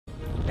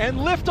And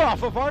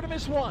liftoff of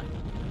Artemis 1.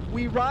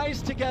 We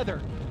rise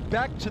together,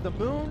 back to the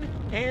moon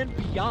and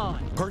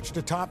beyond. Perched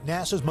atop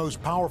NASA's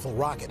most powerful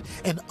rocket,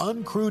 an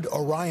uncrewed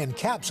Orion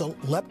capsule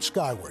leapt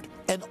skyward.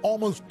 An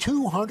almost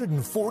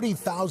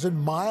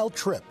 240,000-mile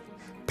trip,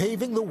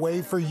 paving the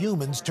way for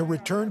humans to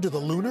return to the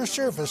lunar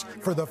surface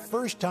for the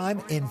first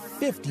time in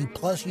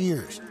 50-plus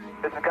years.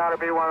 This has got to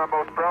be one of the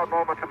most proud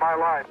moments of my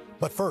life.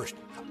 But first,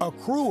 a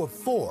crew of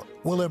 4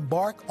 will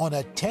embark on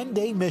a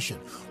 10-day mission,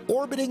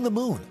 orbiting the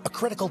moon, a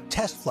critical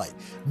test flight,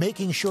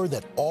 making sure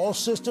that all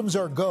systems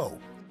are go.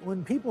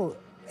 When people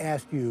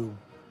ask you,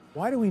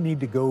 why do we need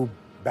to go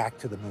back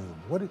to the moon,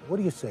 what do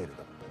you say to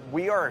them?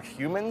 We are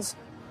humans.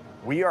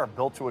 We are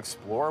built to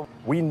explore.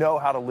 We know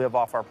how to live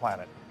off our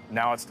planet.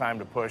 Now it's time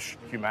to push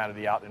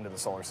humanity out into the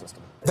solar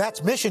system.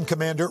 That's Mission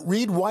Commander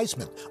Reed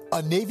Weissman,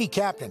 a Navy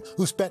captain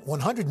who spent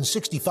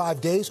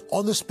 165 days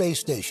on the space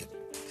station.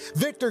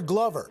 Victor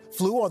Glover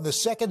flew on the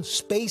second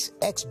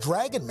SpaceX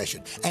Dragon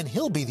mission, and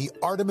he'll be the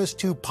Artemis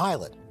II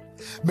pilot.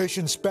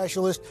 Mission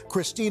specialist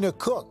Christina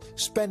Cook,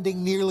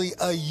 spending nearly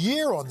a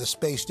year on the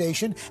space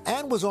station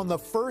and was on the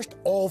first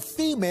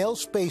all-female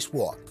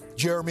spacewalk.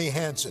 Jeremy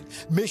Hansen,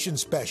 mission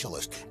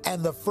specialist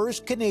and the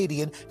first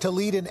Canadian to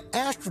lead an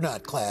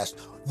astronaut class.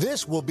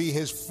 This will be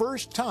his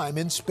first time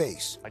in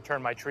space. I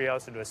turned my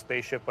treehouse into a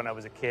spaceship when I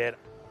was a kid.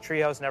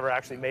 Treehouse never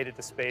actually made it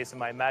to space. In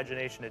my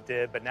imagination it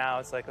did, but now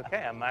it's like, okay,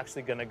 I'm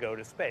actually going to go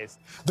to space.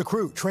 The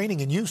crew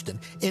training in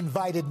Houston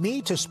invited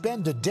me to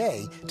spend a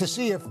day to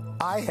see if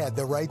I had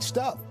the right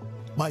stuff.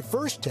 My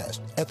first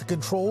test at the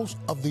controls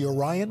of the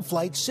Orion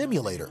flight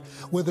simulator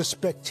with a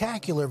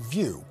spectacular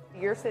view.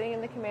 You're sitting in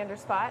the commander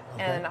spot,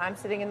 and I'm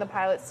sitting in the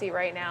pilot seat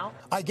right now.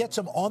 I get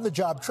some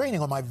on-the-job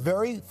training on my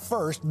very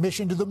first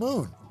mission to the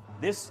moon.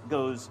 This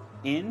goes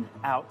in,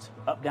 out,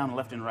 up, down,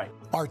 left, and right.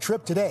 Our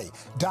trip today,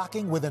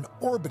 docking with an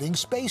orbiting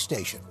space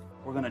station.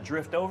 We're going to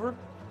drift over.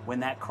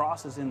 When that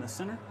crosses in the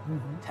center,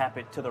 tap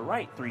it to the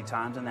right 3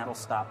 times, and that'll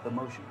stop the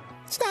motion.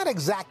 It's not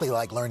exactly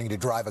like learning to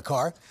drive a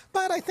car,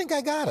 but I think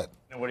I got it.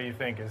 And what do you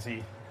think? Is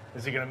he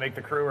going to make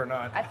the crew or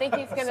not? I think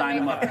he's going to Sign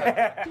him make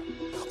up.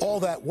 All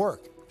that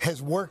work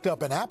has worked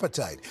up an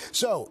appetite.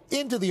 So,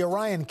 into the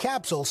Orion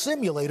capsule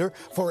simulator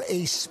for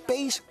a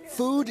space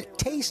food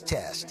taste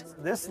test.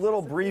 This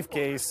little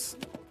briefcase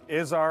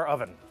is our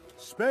oven.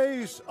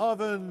 Space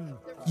oven.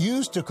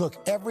 Used to cook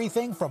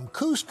everything from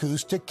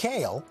couscous to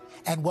kale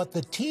and what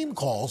the team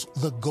calls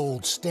the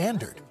gold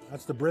standard.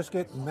 That's the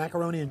brisket,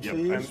 macaroni and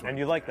cheese. And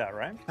you like that,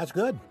 right? That's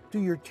good. Do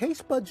your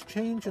taste buds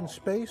change in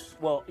space?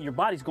 Well, your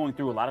body's going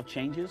through a lot of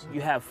changes.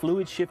 You have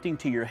fluid shifting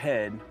to your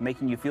head,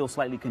 making you feel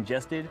slightly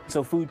congested,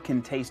 so food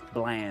can taste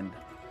bland.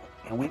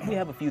 And we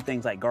have a few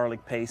things like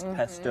garlic paste,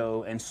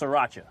 pesto, and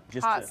sriracha,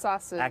 just hot to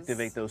sauces.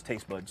 activate those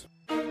taste buds.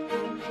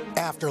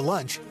 After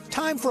lunch,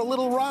 time for a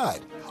little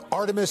ride.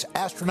 Artemis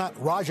astronaut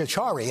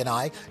Rajachari and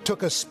I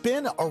took a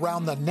spin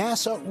around the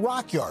NASA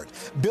Rockyard,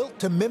 built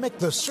to mimic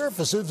the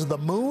surfaces of the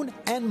moon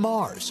and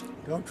Mars.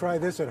 Don't try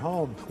this at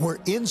home. We're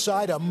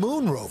inside a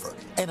moon rover,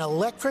 an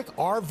electric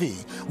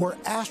RV where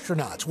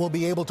astronauts will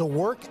be able to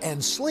work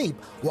and sleep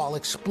while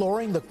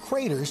exploring the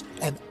craters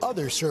and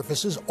other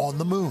surfaces on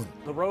the moon.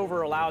 The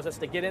rover allows us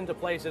to get into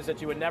places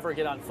that you would never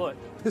get on foot.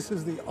 This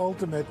is the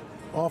ultimate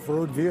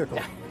off-road vehicle.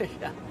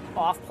 Yeah.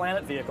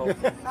 Off-planet vehicle.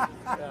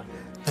 Yeah.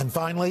 And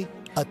finally,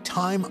 a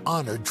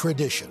time-honored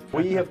tradition.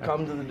 We have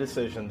come to the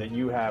decision that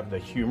you have the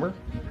humor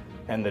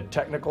and the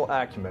technical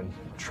acumen,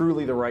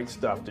 truly the right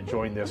stuff to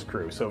join this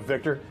crew. So,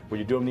 Victor, will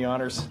you do him the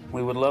honors?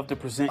 We would love to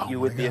present you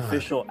with the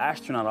official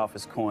astronaut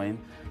office coin,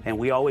 and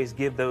we always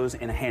give those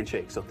in a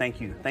handshake. So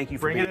thank you. Thank you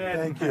for being here.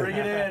 Thank you. Bring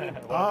it in.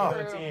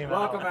 Welcome to the team.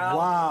 Welcome, Al.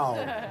 Wow,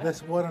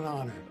 what an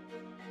honor.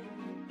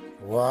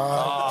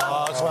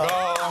 Wow. Let's go.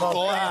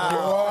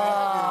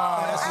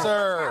 Wow. Yes,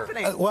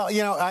 sir. Well,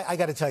 you know, I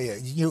got to tell you,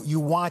 you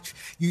watch,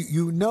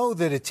 you know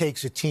that it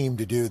takes a team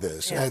to do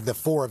this. Yeah. The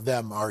 4 of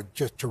them are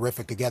just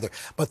terrific together.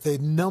 But the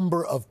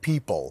number of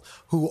people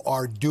who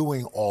are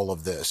doing all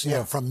of this, you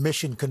know, from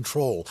mission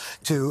control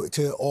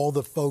to all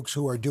the folks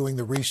who are doing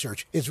the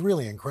research, is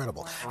really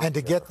incredible. Wow. And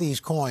to get these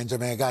coins, I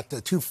mean, I got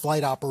the 2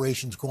 flight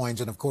operations coins,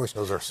 and of course,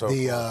 those are so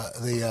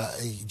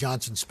the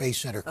Johnson Space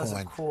Center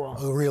coin. Cool.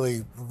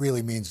 Really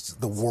means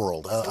the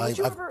world. Would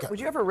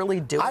you ever really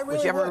do it?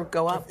 Would you ever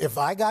go up? If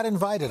I got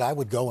invited, I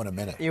would go in a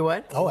minute. You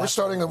would? Oh,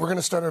 we're going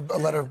to start a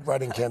letter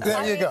writing campaign.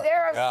 There you go.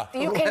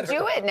 You can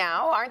do it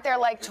now. Aren't there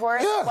like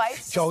tourist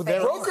flights? So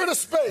Roker to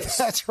space.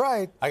 That's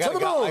right. I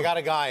got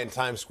a guy in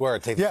Times Square.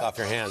 Take this off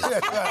your hands.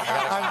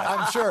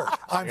 I'm sure.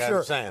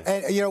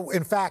 And you know,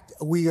 in fact,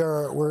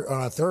 we're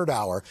on a 3rd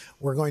hour.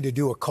 We're going to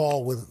do a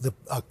call with the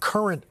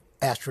current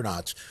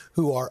astronauts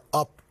who are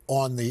up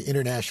on the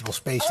International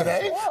Space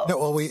Station. Cool. No,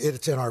 well,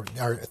 it's in our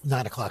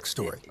 9 o'clock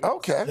story.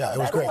 Okay. Yeah, it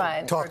was great.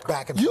 Talk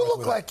back and forth. You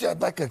look like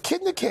a kid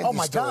in the candy Oh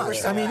my store.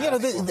 gosh! I mean, you know,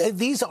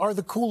 these are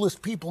the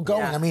coolest people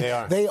going. Yeah. I mean,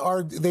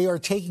 they are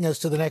taking us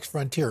to the next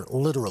frontier,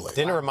 literally.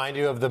 Didn't it remind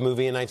you of the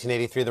movie in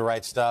 1983, The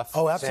Right Stuff?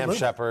 Oh, absolutely. Sam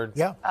Shepard.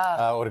 Yeah.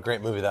 What a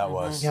great movie that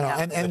was. You know,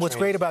 and what's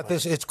great about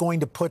this, it's going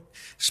to put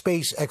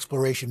space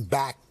exploration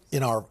back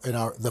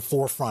the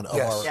forefront of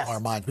our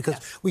minds, because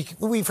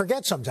we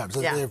forget sometimes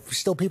that there are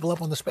still people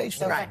up on the space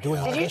station doing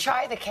all this. Did you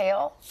try the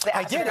kale?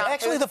 I did.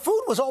 Actually, the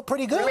food was all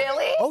pretty good.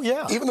 Really? Oh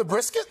yeah. Even the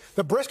brisket?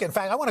 The brisket. In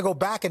fact, I want to go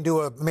back and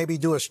maybe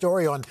do a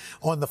story on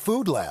the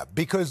food lab,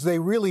 because they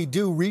really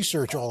do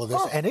research all of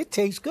this, and it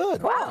tastes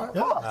good. Wow.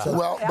 Yeah. Cool.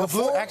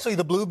 Well, actually,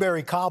 the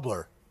blueberry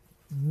cobbler.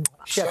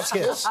 Chef's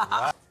kiss.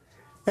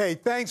 Hey,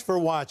 thanks for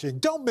watching.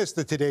 Don't miss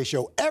the Today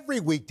Show every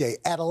weekday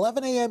at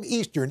 11 a.m.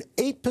 Eastern,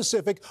 8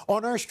 Pacific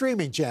on our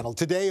streaming channel,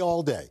 Today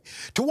All Day.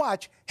 To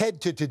watch,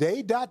 head to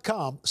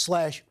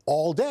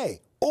today.com/allday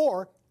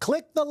or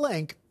click the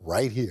link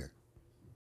right here.